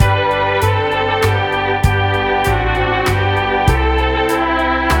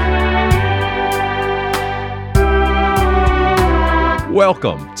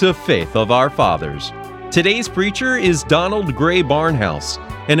Welcome to Faith of Our Fathers. Today's preacher is Donald Gray Barnhouse,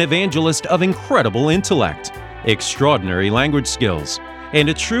 an evangelist of incredible intellect, extraordinary language skills, and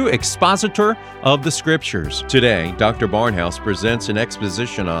a true expositor of the Scriptures. Today, Dr. Barnhouse presents an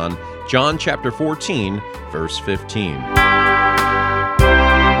exposition on John chapter 14, verse 15.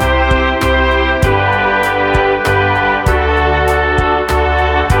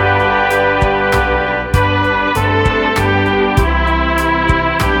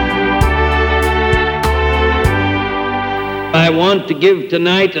 I want to give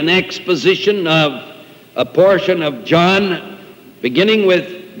tonight an exposition of a portion of John, beginning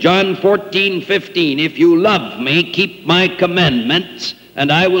with John 14:15. If you love me, keep my commandments,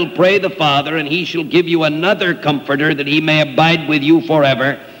 and I will pray the Father, and he shall give you another comforter, that he may abide with you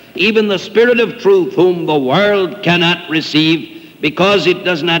forever, even the Spirit of truth, whom the world cannot receive, because it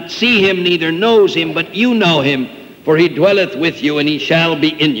does not see him, neither knows him, but you know him, for he dwelleth with you, and he shall be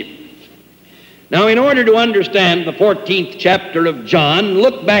in you. Now, in order to understand the 14th chapter of John,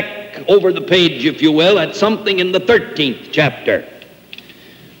 look back over the page, if you will, at something in the 13th chapter.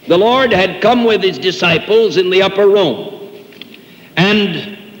 The Lord had come with his disciples in the upper room,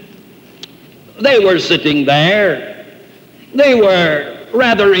 and they were sitting there. They were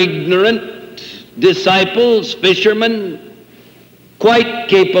rather ignorant disciples, fishermen, quite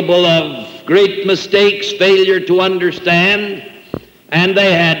capable of great mistakes, failure to understand, and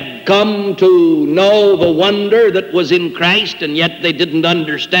they had come to know the wonder that was in Christ, and yet they didn't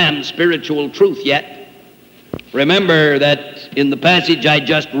understand spiritual truth yet. Remember that in the passage I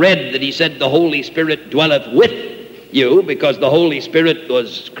just read that he said the Holy Spirit dwelleth with you, because the Holy Spirit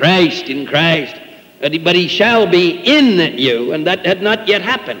was Christ in Christ, but he shall be in you, and that had not yet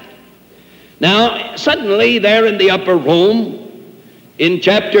happened. Now, suddenly there in the upper room, in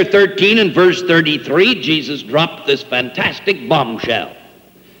chapter 13 and verse 33, Jesus dropped this fantastic bombshell.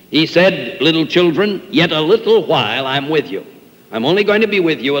 He said, little children, yet a little while I'm with you. I'm only going to be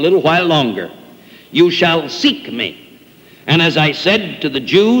with you a little while longer. You shall seek me. And as I said to the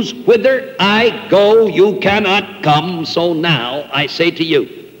Jews, whither I go, you cannot come, so now I say to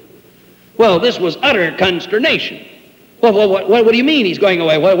you. Well, this was utter consternation. Well, what do you mean he's going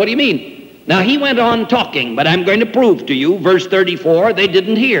away? What do you mean? Now, he went on talking, but I'm going to prove to you, verse 34, they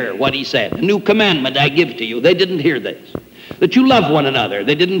didn't hear what he said. A new commandment I give to you. They didn't hear this. That you love one another.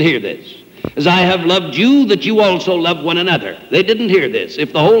 They didn't hear this. As I have loved you, that you also love one another. They didn't hear this.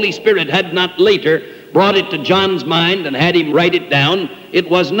 If the Holy Spirit had not later brought it to John's mind and had him write it down, it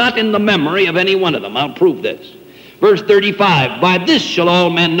was not in the memory of any one of them. I'll prove this. Verse 35, by this shall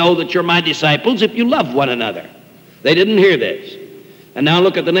all men know that you're my disciples, if you love one another. They didn't hear this. And now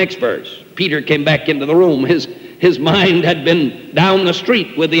look at the next verse. Peter came back into the room. His mind had been down the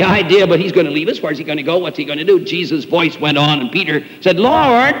street with the idea, but he's going to leave us. Where's he going to go? What's he going to do? Jesus' voice went on, and Peter said,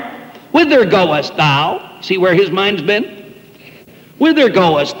 Lord, whither goest thou? See where his mind's been? Whither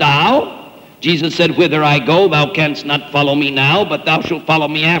goest thou? Jesus said, whither I go, thou canst not follow me now, but thou shalt follow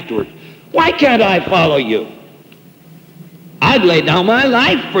me afterward. Why can't I follow you? I'd lay down my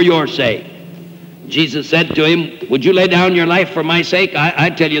life for your sake. Jesus said to him, would you lay down your life for my sake? I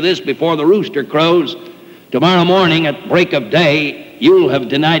tell you this, before the rooster crows, tomorrow morning at break of day, you'll have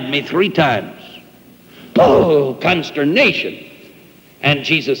denied me 3 times. Oh, consternation. And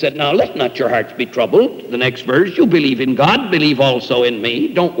Jesus said, now let not your hearts be troubled. The next verse, you believe in God, believe also in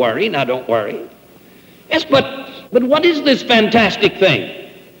me. Don't worry, now don't worry. Yes, but what is this fantastic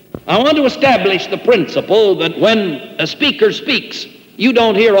thing? I want to establish the principle that when a speaker speaks, you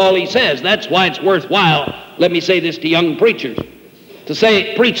don't hear all he says. That's why it's worthwhile, let me say this to young preachers,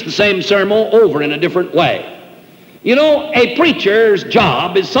 to preach the same sermon over in a different way. You know, a preacher's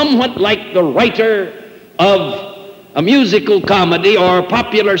job is somewhat like the writer of a musical comedy or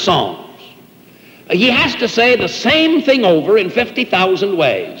popular songs. He has to say the same thing over in 50,000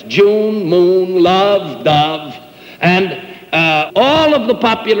 ways. June, moon, love, dove, and all of the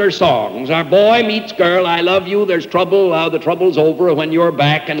popular songs are boy meets girl, I love you, there's trouble, the trouble's over when you're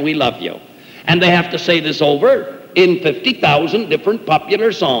back and we love you. And they have to say this over in 50,000 different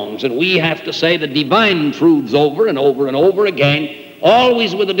popular songs. And we have to say the divine truths over and over and over again,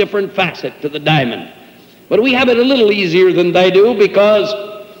 always with a different facet to the diamond. But we have it a little easier than they do, because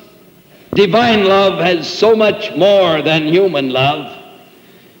divine love has so much more than human love.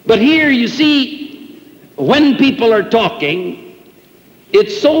 But here you see, when people are talking,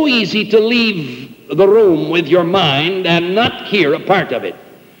 it's so easy to leave the room with your mind and not hear a part of it.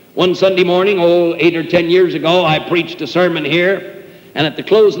 One Sunday morning, 8 or 10 years ago, I preached a sermon here, and at the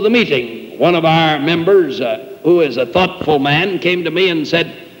close of the meeting, one of our members, who is a thoughtful man, came to me and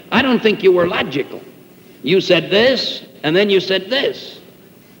said, I don't think you were logical. You said this, and then you said this.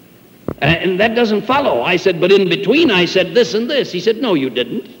 And that doesn't follow. I said, but in between I said this and this. He said, no, you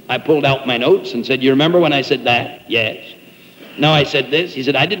didn't. I pulled out my notes and said, you remember when I said that? Yes. Now I said this. He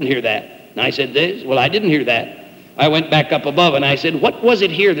said, I didn't hear that. And I said this. Well, I didn't hear that. I went back up above and I said, what was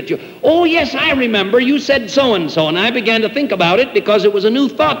it here that you... Oh, yes, I remember. You said so-and-so. And I began to think about it because it was a new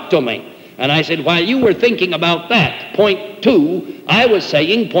thought to me. And I said, while you were thinking about that, point 2, I was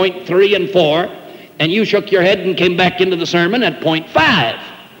saying point 3 and 4, and you shook your head and came back into the sermon at point 5.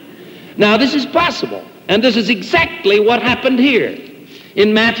 Now, this is possible, and this is exactly what happened here.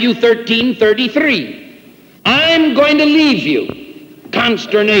 In Matthew 13:33, I'm going to leave you.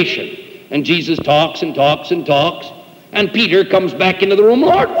 Consternation. And Jesus talks and talks and talks, and Peter comes back into the room.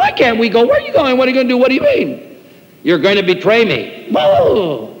 Lord, why can't we go? Where are you going? What are you going to do? What do you mean? You're going to betray me.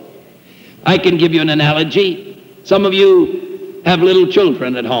 Whoa! I can give you an analogy. Some of you have little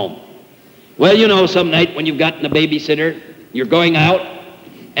children at home. Well, you know, some night when you've gotten a babysitter, you're going out,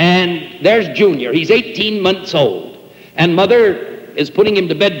 and there's Junior. He's 18 months old. And Mother is putting him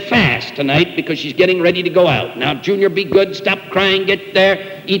to bed fast tonight because she's getting ready to go out. Now, Junior, be good. Stop crying. Get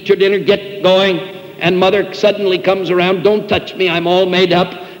there. Eat your dinner. Get going. And Mother suddenly comes around. Don't touch me. I'm all made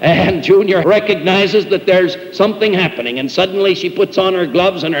up. And Junior recognizes that there's something happening. And suddenly she puts on her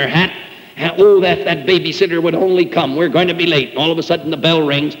gloves and her hat. And, oh, that babysitter would only come. We're going to be late. And all of a sudden the bell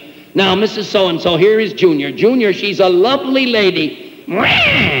rings. Now, Mrs. So-and-so, here is Junior. Junior, she's a lovely lady.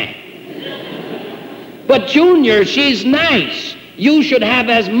 But Junior, she's nice. You should have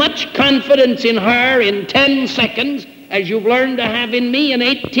as much confidence in her in 10 seconds as you've learned to have in me in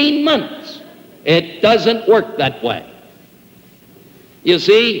 18 months. It doesn't work that way. You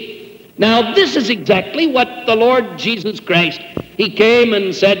see? Now, this is exactly what the Lord Jesus Christ, he came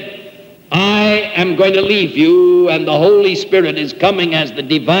and said, I am going to leave you, and the Holy Spirit is coming as the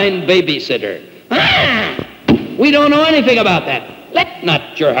divine babysitter. We don't know anything about that. Let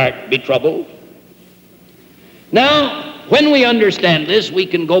not your heart be troubled. Now, when we understand this, we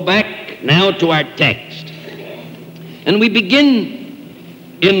can go back now to our text. And we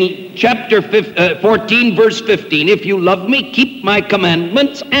begin in chapter 14, verse 15. If you love me, keep my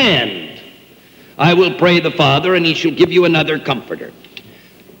commandments, and I will pray the Father, and he shall give you another comforter.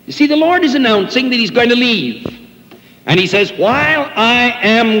 You see, the Lord is announcing that he's going to leave. And he says, while I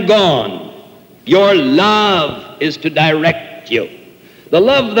am gone, your love is to direct you. The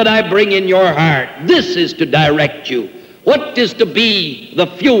love that I bring in your heart, this is to direct you. What is to be the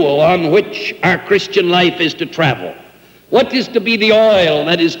fuel on which our Christian life is to travel? What is to be the oil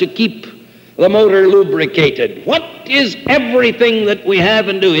that is to keep the motor lubricated? What is everything that we have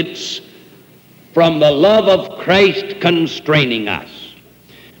and do? It's from the love of Christ constraining us.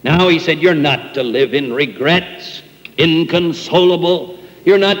 Now he said, you're not to live in regrets, inconsolable.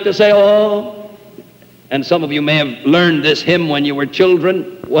 You're not to say, oh, and some of you may have learned this hymn when you were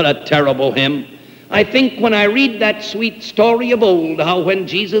children. What a terrible hymn. I think when I read that sweet story of old, how when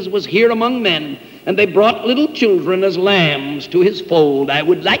Jesus was here among men, and they brought little children as lambs to his fold, I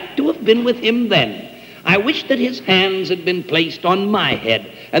would like to have been with him then. I wish that his hands had been placed on my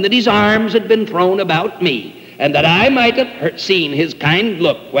head, and that his arms had been thrown about me, and that I might have seen his kind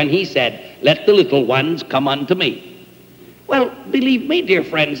look when he said, let the little ones come unto me. Well, believe me, dear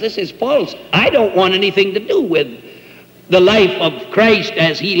friends, this is false. I don't want anything to do with the life of Christ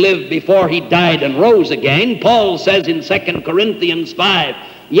as he lived before he died and rose again. Paul says in 2 Corinthians 5,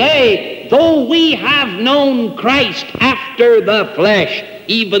 yea, though we have known Christ after the flesh,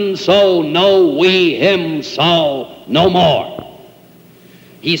 even so know we him so no more.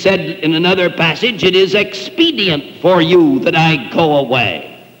 He said in another passage, it is expedient for you that I go away.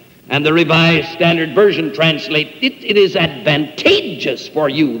 And the Revised Standard Version translates, it is advantageous for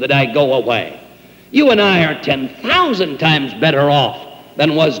you that I go away. You and I are 10,000 times better off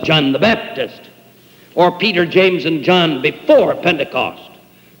than was John the Baptist, or Peter, James, and John before Pentecost.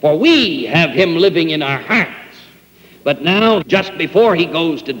 For we have him living in our hearts. But now, just before he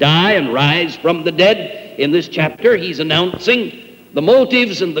goes to die and rise from the dead, in this chapter, he's announcing the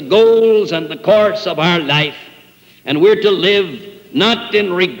motives and the goals and the course of our life. And we're to live not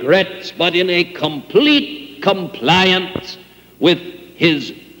in regrets, but in a complete compliance with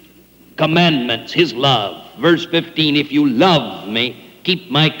his commandments, his love. Verse 15, if you love me, keep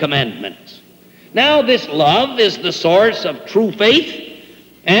my commandments. Now this love is the source of true faith,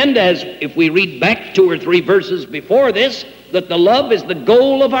 and as if we read back 2 or 3 verses before this, that the love is the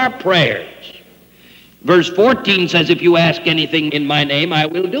goal of our prayers. Verse 14 says, if you ask anything in my name, I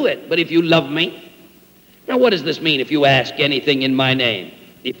will do it. But if you love me, now what does this mean, if you ask anything in my name?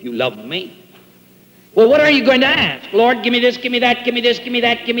 If you love me? Well, what are you going to ask? Lord, give me this, give me that, give me this, give me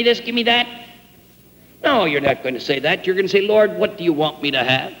that, give me this, give me that. No, you're not going to say that. You're going to say, Lord, what do you want me to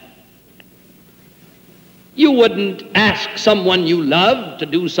have? You wouldn't ask someone you love to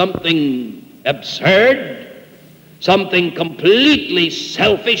do something absurd, something completely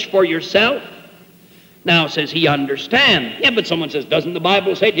selfish for yourself. Now, says he, understand. Yeah, but someone says, doesn't the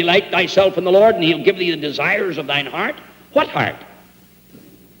Bible say, delight thyself in the Lord, and he'll give thee the desires of thine heart? What heart?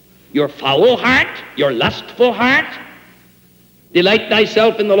 Your foul heart? Your lustful heart? Delight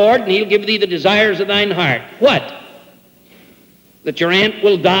thyself in the Lord, and he'll give thee the desires of thine heart. What? That your aunt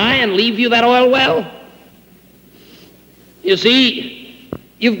will die and leave you that oil well? You see,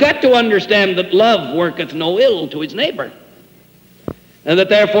 you've got to understand that love worketh no ill to his neighbor. And that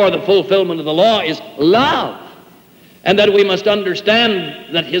therefore the fulfillment of the law is love. And that we must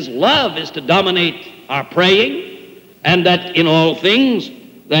understand that his love is to dominate our praying, and that in all things,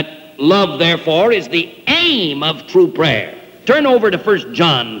 that love therefore is the aim of true prayer. Turn over to 1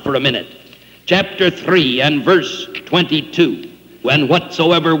 John for a minute, chapter 3 and verse 22. And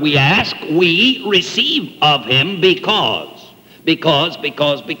whatsoever we ask, we receive of him because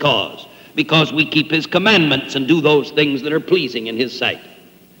we keep his commandments and do those things that are pleasing in his sight.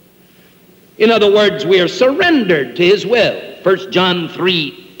 In other words, we are surrendered to his will. 1 John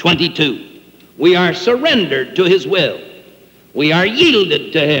 3:22. We are surrendered to his will. We are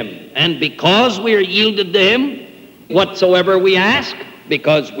yielded to him. And because we are yielded to him, whatsoever we ask,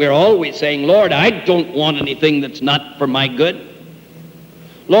 because we're always saying, Lord, I don't want anything that's not for my good.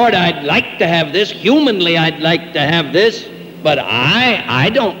 Lord, I'd like to have this. Humanly, I'd like to have this. But I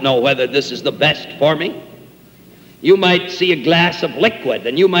don't know whether this is the best for me. You might see a glass of liquid,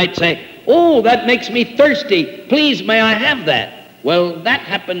 and you might say, oh, that makes me thirsty. Please, may I have that? Well, that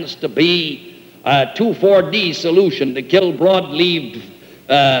happens to be a 2,4-D solution to kill broad-leaved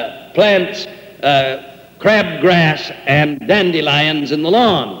plants, crabgrass, and dandelions in the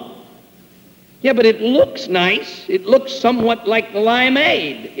lawn. Yeah, but it looks nice. It looks somewhat like the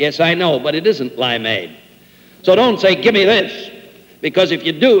limeade. Yes, I know, but it isn't limeade. So don't say, give me this, because if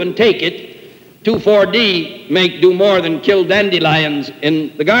you do and take it, 2,4-D may do more than kill dandelions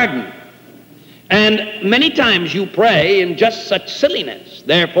in the garden. And many times you pray in just such silliness.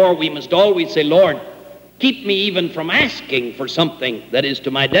 Therefore, we must always say, Lord, keep me even from asking for something that is to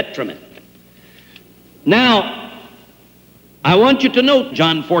my detriment. Now, I want you to note,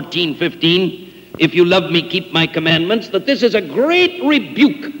 John 14:15, if you love me, keep my commandments, that this is a great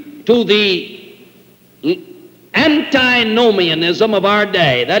rebuke to the antinomianism of our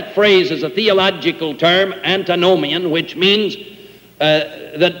day. That phrase is a theological term, antinomian, which means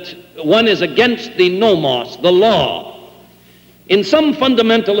that one is against the nomos, the law. In some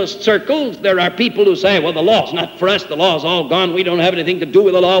fundamentalist circles, there are people who say, well, the law's not for us, the law's all gone, we don't have anything to do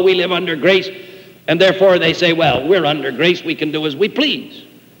with the law, we live under grace, and therefore they say, well, we're under grace, we can do as we please.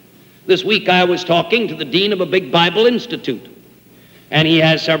 This week I was talking to the dean of a big Bible institute, and he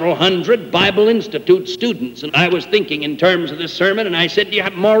has several hundred Bible Institute students. And I was thinking in terms of this sermon, and I said, do you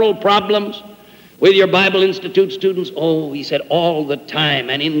have moral problems with your Bible Institute students? Oh, he said, all the time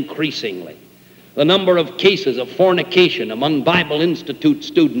and increasingly. The number of cases of fornication among Bible Institute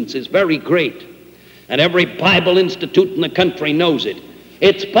students is very great. And every Bible Institute in the country knows it.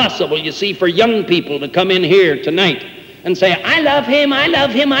 It's possible, you see, for young people to come in here tonight and say, I love him, I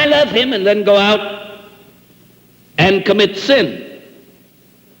love him, I love him, and then go out and commit sin.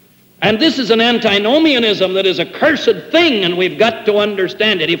 And this is an antinomianism that is a cursed thing, and we've got to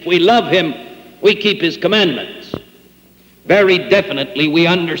understand it. If we love him, we keep his commandments. Very definitely we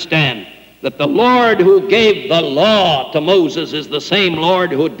understand that the Lord who gave the law to Moses is the same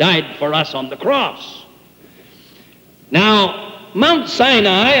Lord who died for us on the cross. Now, Mount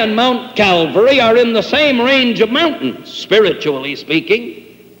Sinai and Mount Calvary are in the same range of mountains, spiritually speaking.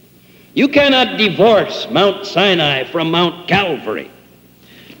 You cannot divorce Mount Sinai from Mount Calvary.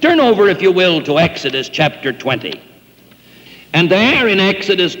 Turn over, if you will, to Exodus chapter 20. And there in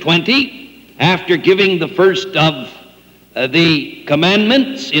Exodus 20, after giving the first of the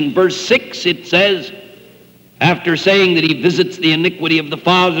commandments, in verse 6 it says, after saying that he visits the iniquity of the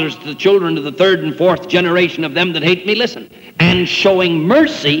fathers to the children of the third and fourth generation of them that hate me, listen, and showing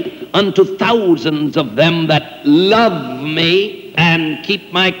mercy unto thousands of them that love me and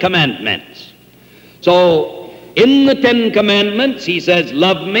keep my commandments. So, in the 10 Commandments, he says,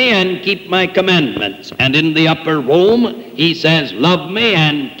 love me and keep my commandments. And in the upper room, he says, love me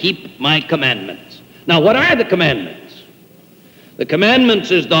and keep my commandments. Now, what are the commandments? The commandments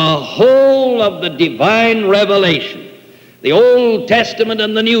is the whole of the divine revelation, the Old Testament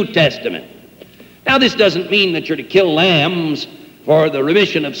and the New Testament. Now, this doesn't mean that you're to kill lambs for the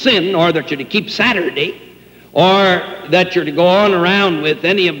remission of sin, or that you're to keep Saturday, or that you're to go on around with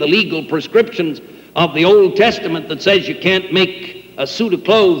any of the legal prescriptions of the Old Testament that says you can't make a suit of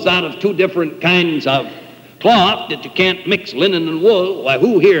clothes out of two different kinds of cloth that you can't mix linen and wool. Why,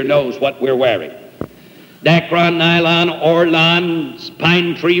 who here knows what we're wearing? Dacron, nylon, orlon,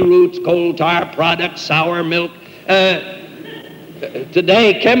 pine tree roots, coal tar products, sour milk.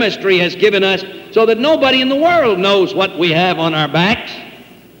 Today, chemistry has given us so that nobody in the world knows what we have on our backs.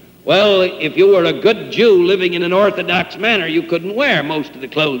 Well, if you were a good Jew living in an Orthodox manner, you couldn't wear most of the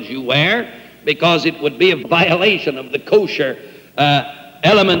clothes you wear because it would be a violation of the kosher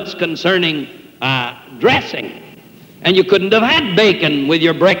elements concerning dressing. And you couldn't have had bacon with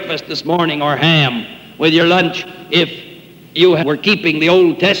your breakfast this morning or ham with your lunch if you were keeping the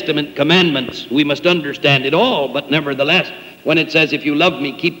Old Testament commandments. We must understand it all, but nevertheless, when it says, if you love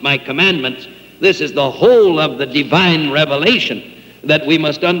me, keep my commandments, this is the whole of the divine revelation, that we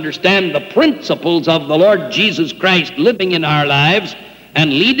must understand the principles of the Lord Jesus Christ living in our lives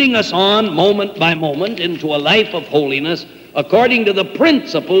and leading us on moment by moment into a life of holiness according to the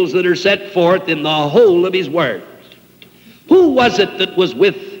principles that are set forth in the whole of his word. Who was it that was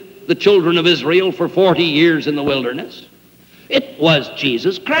with the children of Israel for 40 years in the wilderness? It was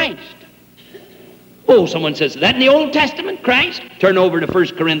Jesus Christ. Oh, someone says, is that in the Old Testament, Christ? Turn over to 1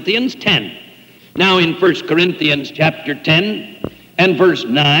 Corinthians 10. Now in 1 Corinthians chapter 10 and verse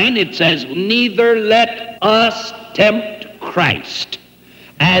 9, it says, neither let us tempt Christ,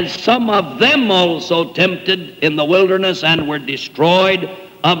 as some of them also tempted in the wilderness and were destroyed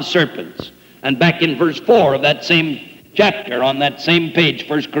of serpents. And back in verse 4 of that same chapter, on that same page,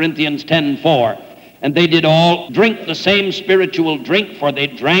 1 Corinthians 10:4, and they did all drink the same spiritual drink, for they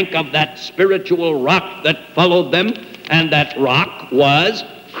drank of that spiritual rock that followed them, and that rock was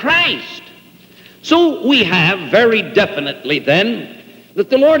Christ. So we have very definitely then that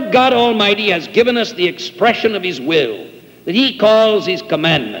the Lord God Almighty has given us the expression of his will, that he calls his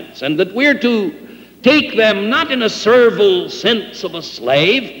commandments, and that we're to take them not in a servile sense of a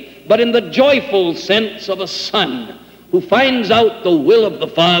slave, but in the joyful sense of a son who finds out the will of the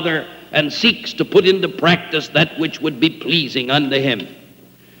Father and seeks to put into practice that which would be pleasing unto him.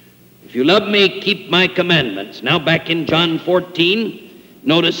 If you love me, keep my commandments. Now back in John 14,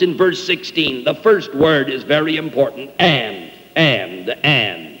 notice in verse 16, the first word is very important, and.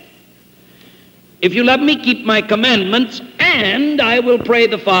 If you love me, keep my commandments, and I will pray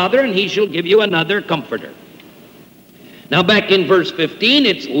the Father, and he shall give you another comforter. Now back in verse 15,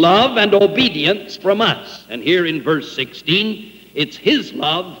 it's love and obedience from us. And here in verse 16, it's his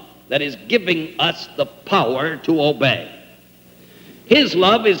love that is giving us the power to obey. His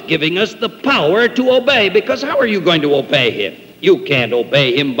love is giving us the power to obey, because how are you going to obey him? You can't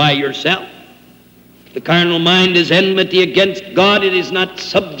obey him by yourself. The carnal mind is enmity against God. It is not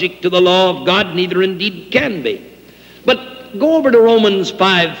subject to the law of God, neither indeed can be. But go over to Romans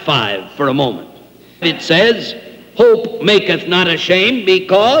 5:5 for a moment. It says, hope maketh not ashamed,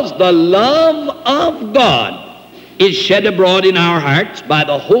 because the love of God is shed abroad in our hearts by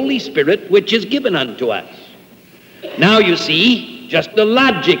the Holy Spirit, which is given unto us. Now you see just the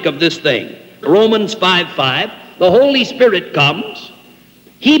logic of this thing. Romans 5:5, the Holy Spirit comes.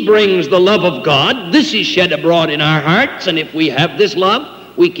 He brings the love of God. This is shed abroad in our hearts, and if we have this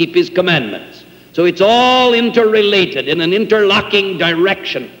love, we keep his commandments. So it's all interrelated in an interlocking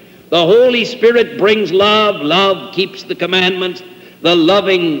direction. The Holy Spirit brings love. Love keeps the commandments. The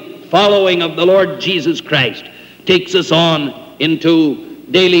loving following of the Lord Jesus Christ takes us on into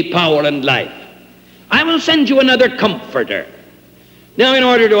daily power and life. I will send you another comforter. Now, in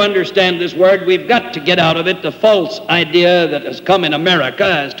order to understand this word, we've got to get out of it the false idea that has come in America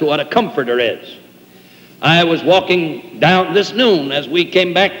as to what a comforter is. I was walking down this noon as we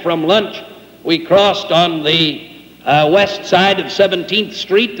came back from lunch. We crossed on the west side of 17th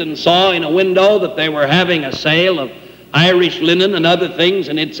Street and saw in a window that they were having a sale of Irish linen and other things,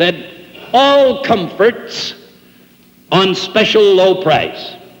 and it said, all comforts on special low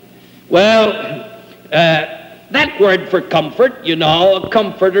price. Well, that word for comfort, you know, a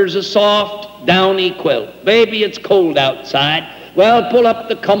comforter's a soft, downy quilt. Baby, it's cold outside. Well, pull up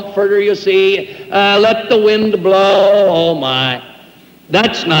the comforter, you see. Let the wind blow. Oh, my.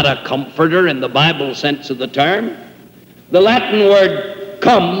 That's not a comforter in the Bible sense of the term. The Latin word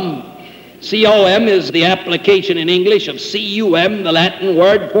cum, C-O-M, is the application in English of C-U-M, the Latin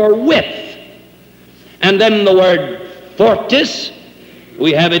word for with. And then the word fortis,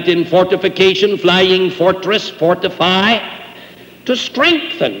 we have it in fortification, flying fortress, fortify, to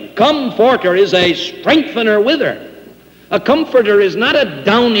strengthen. Comforter is a strengthener with her. A comforter is not a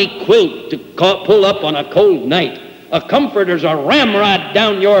downy quilt to pull up on a cold night. A comforter's a ramrod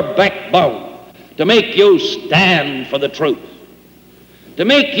down your backbone to make you stand for the truth, to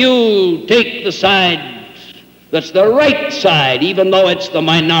make you take the side that's the right side, even though it's the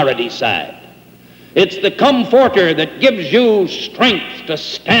minority side. It's the comforter that gives you strength to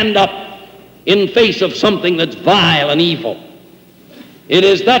stand up in face of something that's vile and evil. It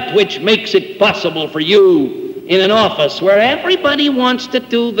is that which makes it possible for you in an office where everybody wants to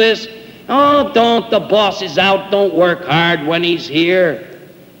do this. Oh, the boss is out, don't work hard when he's here.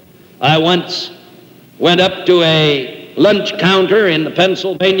 I once went up to a lunch counter in the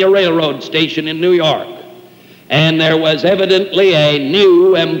Pennsylvania Railroad station in New York, and there was evidently a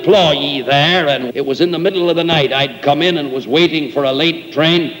new employee there, and it was in the middle of the night. I'd come in and was waiting for a late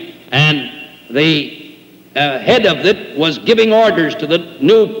train, and the head of it was giving orders to the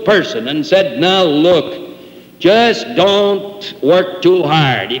new person and said, now look, just don't work too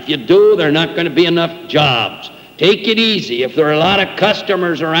hard. If you do, there are not going to be enough jobs. Take it easy. If there are a lot of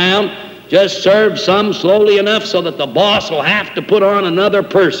customers around, just serve some slowly enough so that the boss will have to put on another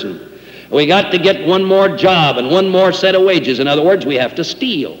person. We got to get one more job and one more set of wages. In other words, we have to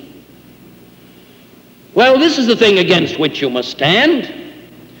steal. Well, this is the thing against which you must stand.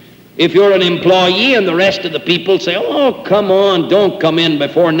 If you're an employee and the rest of the people say, oh, come on, don't come in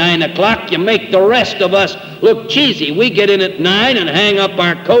before 9 o'clock, you make the rest of us look cheesy. We get in at 9 and hang up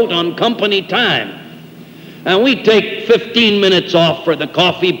our coat on company time. And we take 15 minutes off for the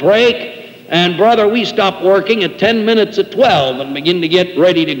coffee break, and brother, we stop working at 10 minutes at 12 and begin to get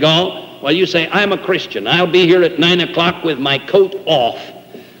ready to go. Well, you say, I'm a Christian. I'll be here at 9 o'clock with my coat off.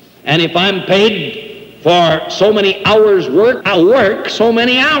 And if I'm paid for so many hours work, I'll work so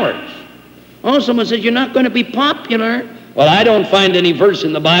many hours. Oh, someone says, you're not going to be popular. Well, I don't find any verse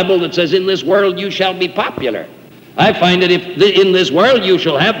in the Bible that says, in this world you shall be popular. I find that if in this world you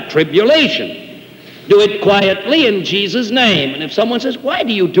shall have tribulation. Do it quietly in Jesus' name. And if someone says, why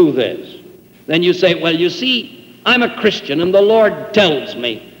do you do this? Then you say, well, you see, I'm a Christian and the Lord tells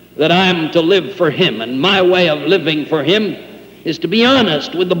me that I'm to live for Him. And my way of living for Him is to be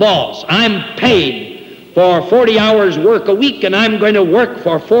honest with the boss. I'm paid for 40 hours work a week, and I'm going to work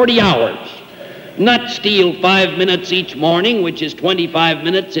for 40 hours. Not steal 5 minutes each morning, which is 25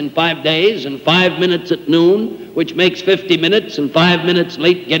 minutes in 5 days, and 5 minutes at noon, which makes 50 minutes, and 5 minutes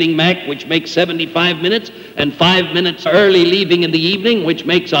late getting back, which makes 75 minutes, and 5 minutes early leaving in the evening, which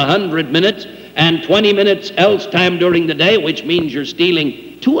makes 100 minutes, and 20 minutes else time during the day, which means you're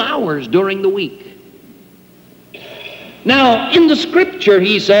stealing 2 hours during the week. Now, in the Scripture,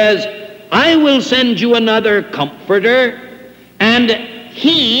 he says, I will send you another comforter, and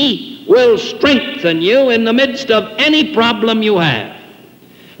he will strengthen you in the midst of any problem you have.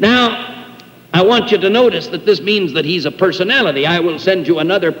 Now, I want you to notice that this means that he's a personality. I will send you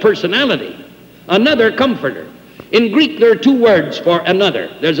another personality, another comforter. In Greek, there are 2 words for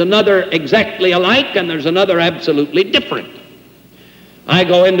another. There's another exactly alike, and there's another absolutely different. I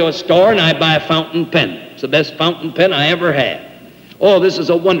go into a store and I buy a fountain pen. It's the best fountain pen I ever had. Oh, this is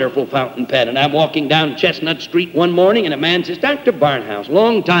a wonderful fountain pen. And I'm walking down Chestnut Street one morning, and a man says, Dr. Barnhouse,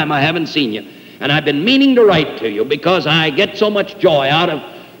 long time I haven't seen you. And I've been meaning to write to you because I get so much joy out of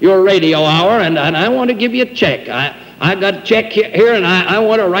your radio hour, and I want to give you a check. I got a check here, and I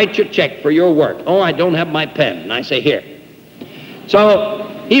want to write your check for your work. Oh, I don't have my pen. And I say, here.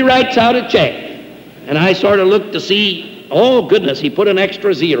 So he writes out a check, and I sort of look to see, oh, goodness, he put an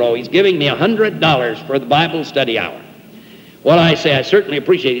extra zero. He's giving me $100 for the Bible study hour. Well, I say, I certainly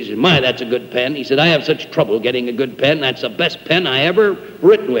appreciate it. He said, my, that's a good pen. He said, I have such trouble getting a good pen. That's the best pen I ever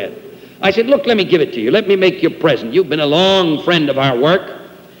written with. I said, look, let me give it to you. Let me make you a present. You've been a long friend of our work.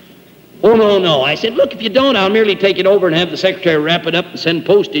 Oh, no. I said, look, if you don't, I'll merely take it over and have the secretary wrap it up and send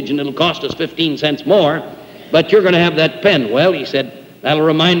postage, and it'll cost us 15 cents more. But you're going to have that pen. Well, he said, that'll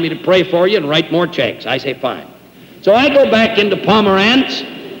remind me to pray for you and write more checks. I say, fine. So I go back into Pomerantz.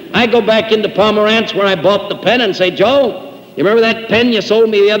 Where I bought the pen and say, Joe, you remember that pen you sold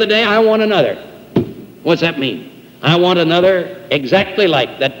me the other day? I want another. What's that mean? I want another exactly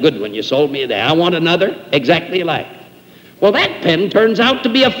like that good one you sold me today. I want another exactly like. Well, that pen turns out to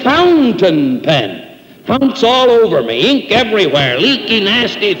be a fountain pen. Founts all over me, ink everywhere, leaky,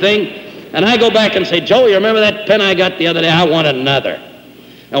 nasty thing. And I go back and say, Joe, you remember that pen I got the other day? I want another.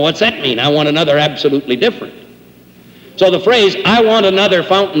 Now, what's that mean? I want another absolutely different. So the phrase, I want another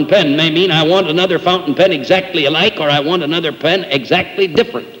fountain pen, may mean I want another fountain pen exactly alike, or I want another pen exactly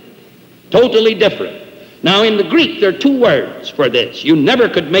different. Totally different. Now, in the Greek, there are 2 words for this. You never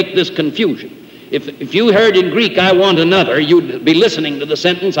could make this confusion. If you heard in Greek, I want another, you'd be listening to the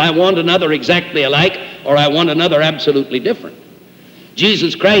sentence, I want another exactly alike, or I want another absolutely different.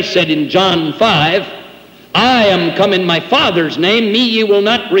 Jesus Christ said in John 5, I am come in my Father's name, me ye will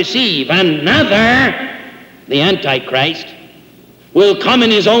not receive. Another, the Antichrist, will come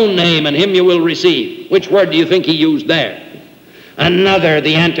in his own name, and him you will receive. Which word do you think he used there? Another,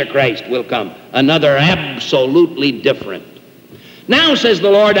 the Antichrist, will come. Another absolutely different. Now, says the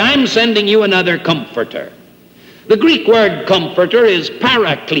Lord, I'm sending you another comforter. The Greek word comforter is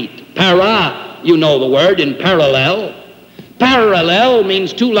paraclete. Para, you know the word, in parallel. Parallel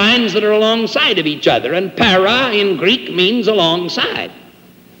means two lines that are alongside of each other, and para in Greek means alongside.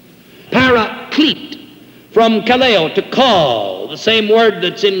 Paraclete, from kaleo, to call, the same word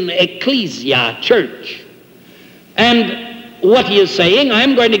that's in ecclesia, church. And what he is saying,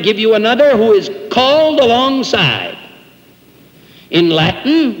 I'm going to give you another who is called alongside. In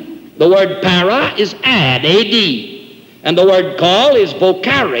Latin, the word para is ad, A-D, and the word call is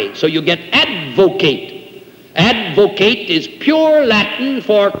vocare, so you get advocate. Advocate is pure Latin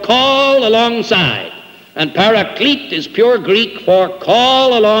for call alongside, and paraclete is pure Greek for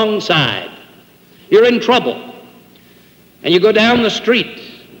call alongside. You're in trouble, and you go down the street,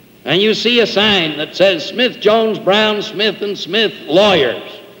 and you see a sign that says Smith, Jones, Brown, Smith & Smith,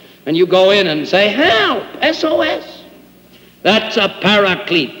 lawyers, and you go in and say, help, SOS. That's a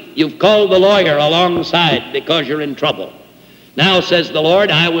paraclete. You've called the lawyer alongside because you're in trouble. Now, says the Lord,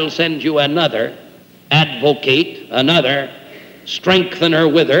 I will send you another advocate, another strengthener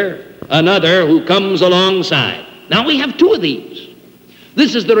with her, another who comes alongside. Now, we have two of these.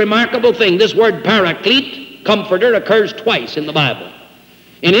 This is the remarkable thing. This word paraclete, comforter, occurs twice in the Bible.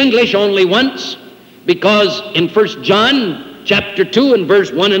 In English, only once, because in 1 John chapter 2 and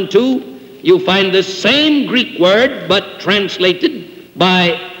verse 1 and 2, you find this same Greek word, but translated by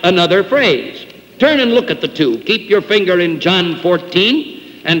another phrase. Turn and look at the two. Keep your finger in John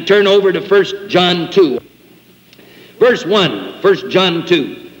 14 and turn over to 1 John 2. Verse 1, 1 John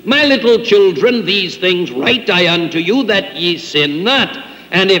 2. My little children, these things write I unto you, that ye sin not.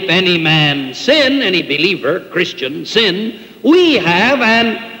 And if any man sin, any believer, Christian, sin, we have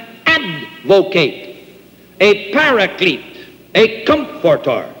an advocate, a paraclete, a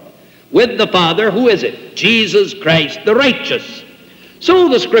comforter with the Father. Who is it? Jesus Christ the righteous. So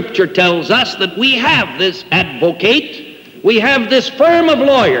the Scripture tells us that we have this advocate, we have this firm of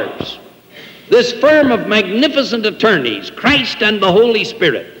lawyers, this firm of magnificent attorneys, Christ and the Holy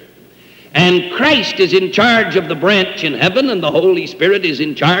Spirit. And Christ is in charge of the branch in heaven, and the Holy Spirit is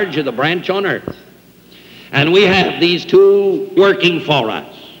in charge of the branch on earth. And we have these two working for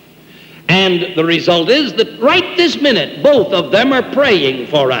us. And the result is that right this minute, both of them are praying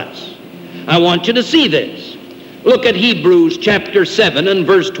for us. I want you to see this. Look at Hebrews chapter 7 and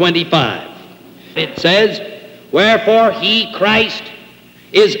verse 25. It says, wherefore he, Christ,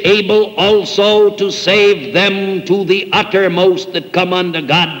 is able also to save them to the uttermost that come unto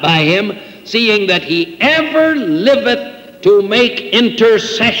God by him, seeing that he ever liveth to make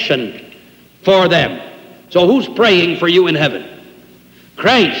intercession for them. So who's praying for you in heaven?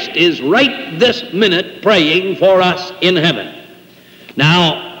 Christ is right this minute praying for us in heaven.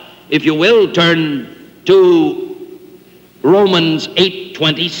 Now, if you will, turn to Romans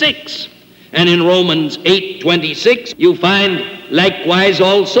 8:26. And in Romans 8:26, you find likewise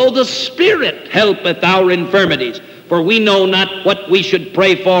also the Spirit helpeth our infirmities. For we know not what we should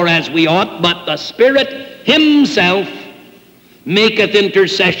pray for as we ought, but the Spirit himself maketh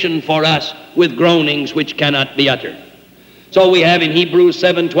intercession for us with groanings which cannot be uttered. So we have in Hebrews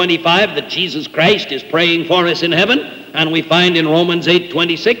 7:25 that Jesus Christ is praying for us in heaven, and we find in Romans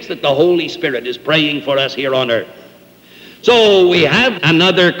 8:26 that the Holy Spirit is praying for us here on earth. So we have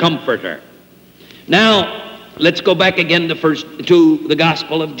another comforter. Now, let's go back again to the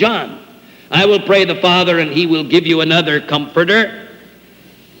Gospel of John. I will pray the Father, and he will give you another comforter,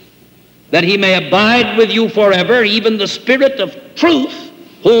 that he may abide with you forever, even the Spirit of truth,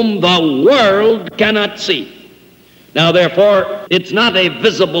 whom the world cannot see. Now, therefore, it's not a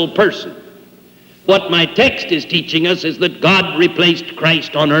visible person. What my text is teaching us is that God replaced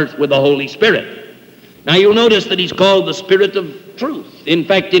Christ on earth with the Holy Spirit. Now, you'll notice that he's called the Spirit of truth. In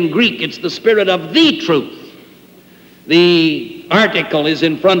fact, in Greek, it's the Spirit of the truth. The article is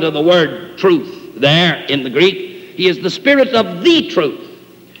in front of the word truth there in the Greek. He is the Spirit of the truth.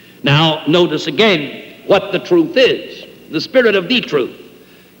 Now, notice again what the truth is. The Spirit of the truth.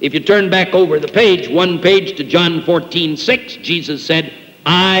 If you turn back over the page, one page to John 14:6, Jesus said,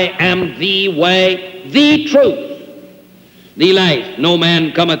 I am the way, the truth, the life. No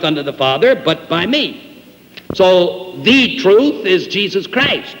man cometh unto the Father but by me. So the truth is Jesus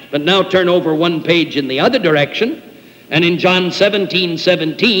Christ. But now turn over one page in the other direction, and in John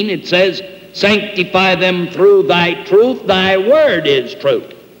 17:17 it says, sanctify them through thy truth, thy word is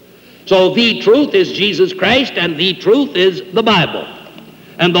truth. So the truth is Jesus Christ, and the truth is the Bible.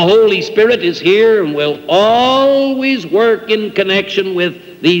 And the Holy Spirit is here and will always work in connection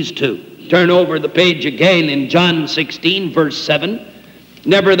with these two. turn over the page again in John 16, verse 7.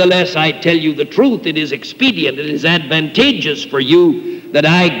 Nevertheless, I tell you the truth, it is expedient, it is advantageous for you that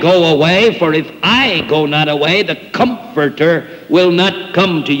I go away, for if I go not away, the Comforter will not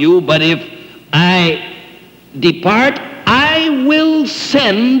come to you, but if I depart, I will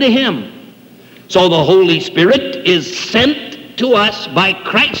send him. So the Holy Spirit is sent to us by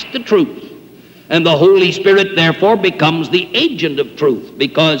Christ the truth. And the Holy Spirit, therefore, becomes the agent of truth,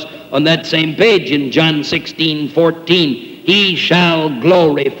 because on that same page in John 16:14, he shall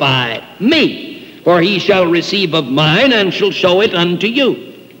glorify me, for he shall receive of mine and shall show it unto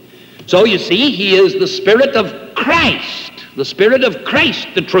you. So you see, he is the Spirit of Christ,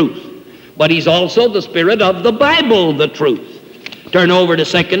 the truth. But he's also the Spirit of the Bible, the truth. Turn over to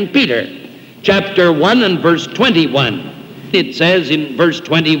 2 Peter, chapter 1 and verse 21. It says in verse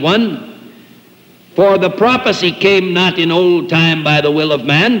 21, for the prophecy came not in old time by the will of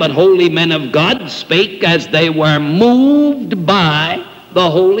man, but holy men of God spake as they were moved by the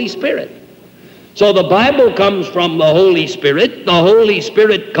Holy Spirit. So the Bible comes from the Holy Spirit. The Holy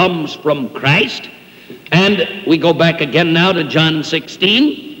Spirit comes from Christ. And we go back again now to John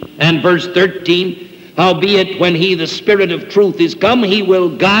 16 and verse 13. Howbeit, when he, the Spirit of truth, is come, he will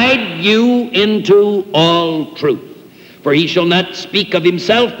guide you into all truth. For he shall not speak of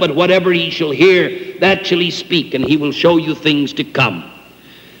himself, but whatever he shall hear, that shall he speak, and he will show you things to come.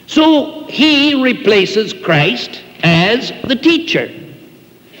 So he replaces Christ as the teacher.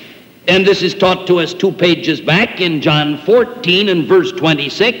 And this is taught to us 2 pages back in John 14 and verse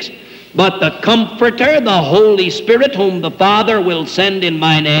 26. But the Comforter, the Holy Spirit, whom the Father will send in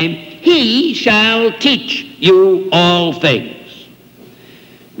my name, he shall teach you all things.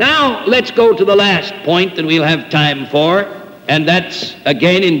 Now, let's go to the last point that we'll have time for, and that's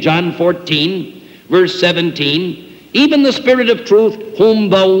again in John 14, verse 17. Even the Spirit of truth, whom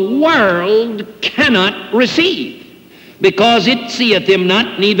the world cannot receive, because it seeth him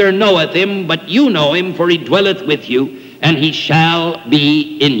not, neither knoweth him, but you know him, for he dwelleth with you, and he shall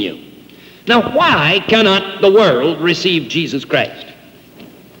be in you. Now, why cannot the world receive Jesus Christ?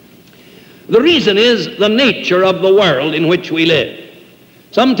 The reason is the nature of the world in which we live.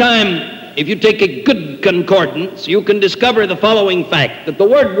 Sometime, if you take a good concordance, you can discover the following fact, that the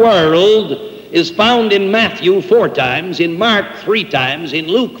word world is found in Matthew 4 times, in Mark 3 times, in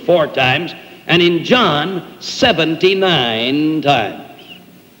Luke 4 times, and in John 79 times.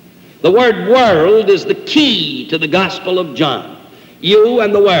 The word world is the key to the Gospel of John. You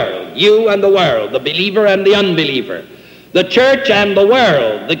and the world, the believer and the unbeliever, the church and the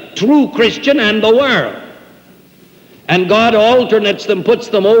world, the true Christian and the world. And God alternates them, puts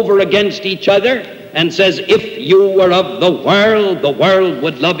them over against each other, and says, if you were of the world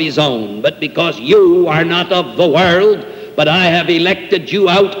would love his own. But because you are not of the world, but I have elected you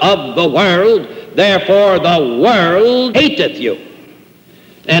out of the world, therefore the world hateth you.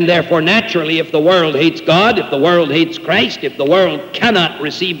 And therefore, naturally, if the world hates God, if the world hates Christ, if the world cannot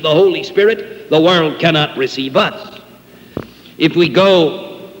receive the Holy Spirit, the world cannot receive us. If we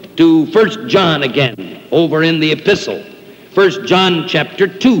go to 1 John again, over in the epistle, 1 John chapter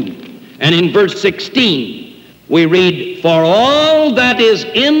 2, and in verse 16, we read, for all that is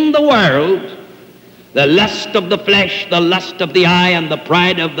in the world, the lust of the flesh, the lust of the eye, and the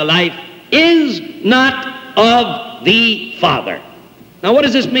pride of the life, is not of the Father. Now what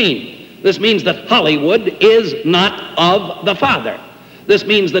does this mean? This means that Hollywood is not of the Father. This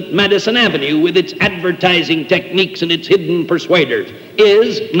means that Madison Avenue, with its advertising techniques and its hidden persuaders,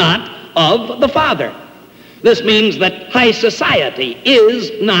 is not of the Father. This means that high society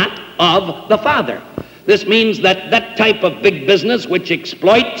is not of the Father. This means that that type of big business which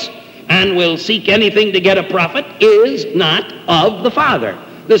exploits and will seek anything to get a profit is not of the Father.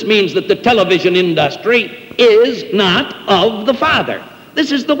 This means that the television industry is not of the Father.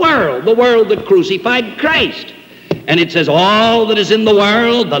 This is the world that crucified Christ. And it says all that is in the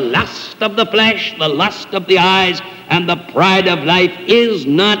world, the lust of the flesh, the lust of the eyes, and the pride of life is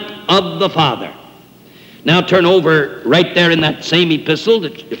not of the Father. Now turn over right there in that same epistle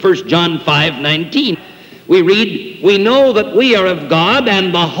to 1 John 5:19. We read, we know that we are of God,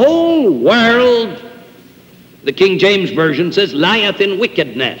 and the whole world, the King James Version says, lieth in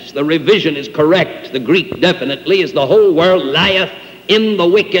wickedness. The revision is correct. The Greek definitely is the whole world lieth in the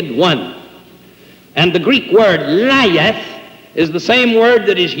wicked one. And the Greek word lieth is the same word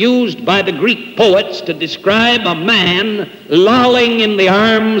that is used by the Greek poets to describe a man lolling in the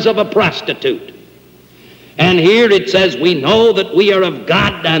arms of a prostitute. And here it says, we know that we are of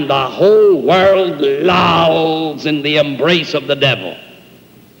God, and the whole world lolls in the embrace of the devil.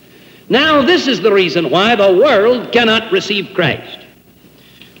 Now, this is the reason why the world cannot receive Christ.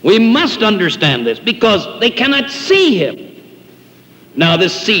 We must understand this because they cannot see him. Now,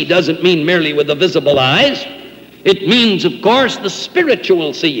 this see doesn't mean merely with the visible eyes. It means, of course, the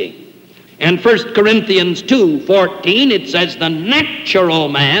spiritual seeing. And 1 Corinthians 2:14, it says, the natural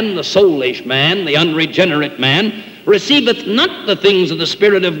man, the soulish man, the unregenerate man, receiveth not the things of the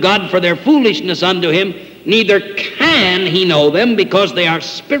Spirit of God, for their foolishness unto him, neither can he know them, because they are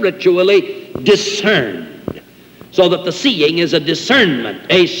spiritually discerned. So that the seeing is a discernment,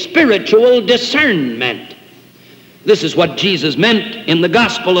 a spiritual discernment. This is what Jesus meant in the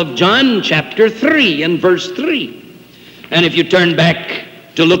Gospel of John, chapter 3 and verse 3. And if you turn back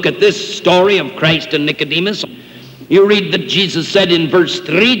to look at this story of Christ and Nicodemus, you read that Jesus said in verse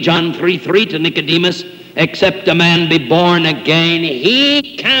 3, John 3:3 to Nicodemus, except a man be born again,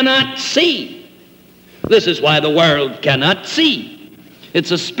 he cannot see. This is why the world cannot see.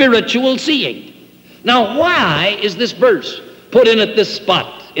 It's a spiritual seeing. Now, why is this verse put in at this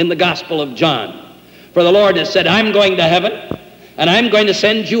spot in the Gospel of John? For the Lord has said, I'm going to heaven, and I'm going to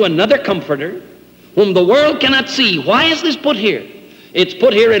send you another comforter, whom the world cannot see. Why is this put here? It's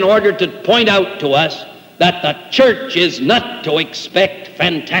put here in order to point out to us that the church is not to expect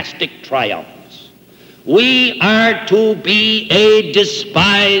fantastic triumphs. We are to be a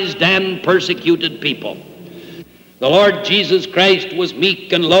despised and persecuted people. The Lord Jesus Christ was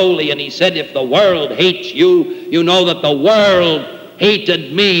meek and lowly, and he said, if the world hates you, you know that the world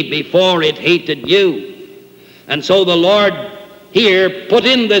hated me before it hated you. And so the Lord here put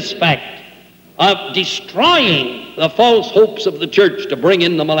in this fact of destroying the false hopes of the church to bring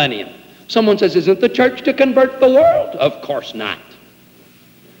in the millennium. Someone says, isn't the church to convert the world? Of course not.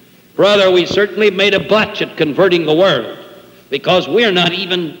 Rather, we certainly made a botch at converting the world, because we're not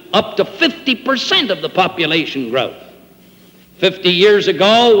even up to 50% of the population growth. 50 years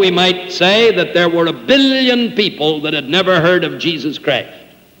ago, we might say that there were 1 billion people that had never heard of Jesus Christ.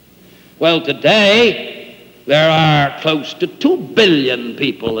 Well, today, there are close to 2 billion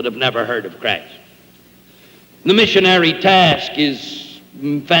people that have never heard of Christ. The missionary task is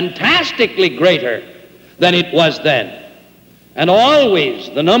fantastically greater than it was then. And always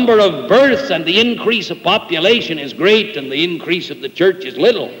the number of births and the increase of population is great, and the increase of the church is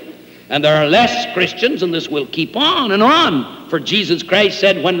little. And there are less Christians, and this will keep on and on. For Jesus Christ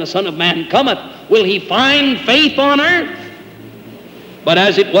said, when the Son of Man cometh, will he find faith on earth? But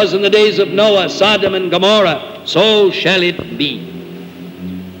as it was in the days of Noah, Sodom and Gomorrah, so shall it be.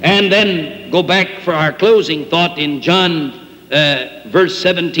 And then go back for our closing thought in John verse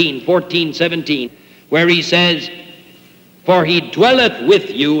 14:17, where he says, for he dwelleth with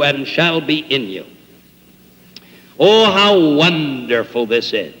you and shall be in you. Oh, how wonderful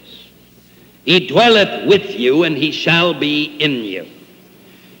this is. He dwelleth with you and he shall be in you.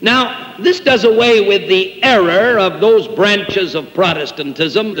 Now, this does away with the error of those branches of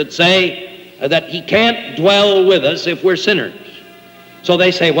Protestantism that say that he can't dwell with us if we're sinners. So they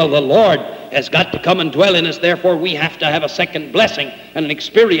say, well, the Lord has got to come and dwell in us, therefore we have to have a second blessing and an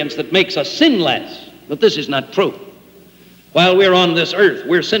experience that makes us sinless. But this is not true. While we're on this earth,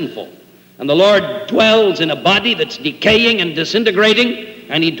 we're sinful. And the Lord dwells in a body that's decaying and disintegrating,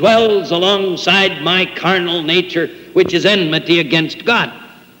 and he dwells alongside my carnal nature, which is enmity against God.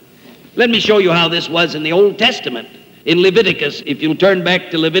 Let me show you how this was in the Old Testament. In Leviticus, if you'll turn back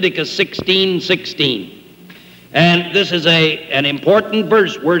to Leviticus 16:16. And this is an important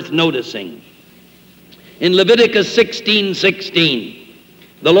verse worth noticing. In Leviticus 16:16,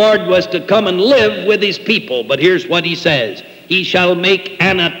 the Lord was to come and live with his people, but here's what he says. He shall make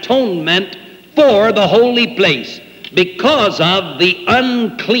an atonement for the holy place because of the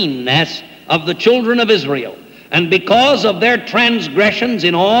uncleanness of the children of Israel, and because of their transgressions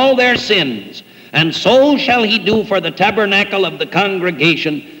in all their sins. And so shall he do for the tabernacle of the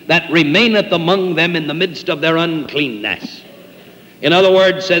congregation that remaineth among them in the midst of their uncleanness. In other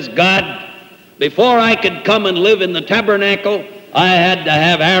words, says God, before I could come and live in the tabernacle, I had to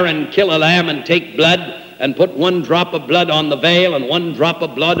have Aaron kill a lamb and take blood and put 1 drop of blood on the veil and 1 drop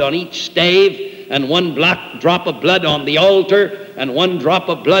of blood on each stave and 1 drop of blood on the altar and 1 drop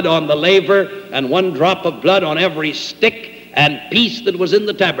of blood on the laver and 1 drop of blood on every stick and piece that was in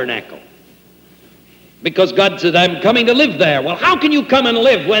the tabernacle. Because God said, I'm coming to live there. Well, how can you come and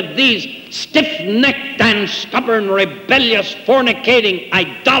live with these stiff-necked and stubborn, rebellious, fornicating,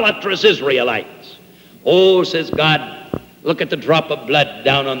 idolatrous Israelites? Oh, says God, look at the drop of blood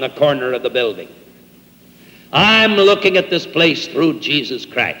down on the corner of the building. I'm looking at this place through Jesus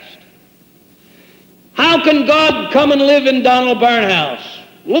Christ. How can God come and live in Donald Barnhouse?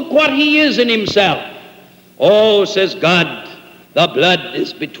 Look what he is in himself. Oh, says God, the blood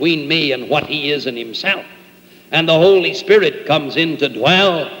is between me and what he is in himself. And the Holy Spirit comes in to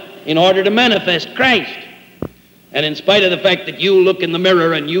dwell in order to manifest Christ. And in spite of the fact that you look in the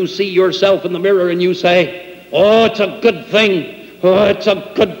mirror and you see yourself in the mirror and you say, oh, it's a good thing. Oh, it's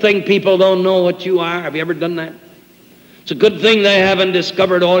a good thing people don't know what you are. Have you ever done that? It's a good thing they haven't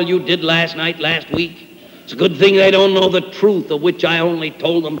discovered all you did last night, last week. It's a good thing they don't know the truth of which I only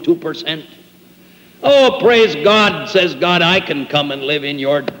told them 2%. Oh, praise God, says God, I can come and live in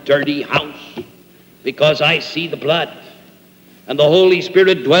your dirty house because I see the blood. And the Holy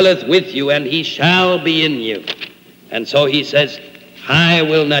Spirit dwelleth with you, and he shall be in you. And so he says, I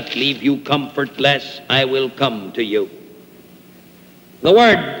will not leave you comfortless, I will come to you. The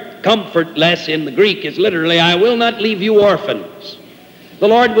word comfortless in the Greek is literally, I will not leave you orphans. The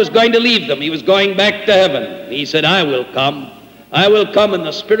Lord was going to leave them. He was going back to heaven. He said, I will come. I will come in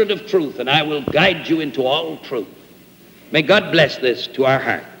the Spirit of truth, and I will guide you into all truth. May God bless this to our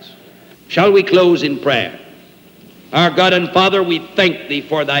hearts. Shall we close in prayer? Our God and Father, we thank thee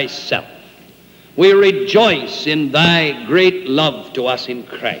for thyself. We rejoice in thy great love to us in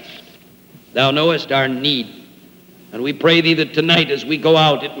Christ. Thou knowest our need. And we pray thee that tonight as we go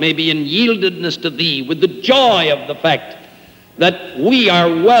out, it may be in yieldedness to thee with the joy of the fact that we are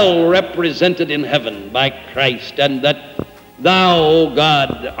well represented in heaven by Christ, and that thou, O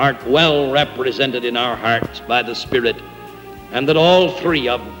God, art well represented in our hearts by the Spirit, and that all three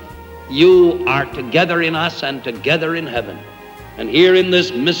of you are together in us and together in heaven. And here in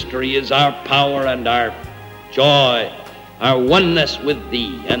this mystery is our power and our joy, our oneness with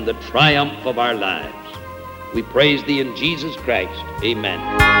thee, and the triumph of our lives. We praise thee in Jesus Christ. Amen.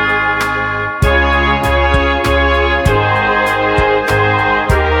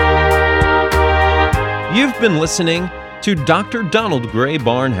 You've been listening to Dr. Donald Gray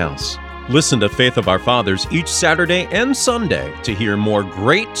Barnhouse. Listen to Faith of Our Fathers each Saturday and Sunday to hear more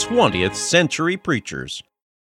great 20th century preachers.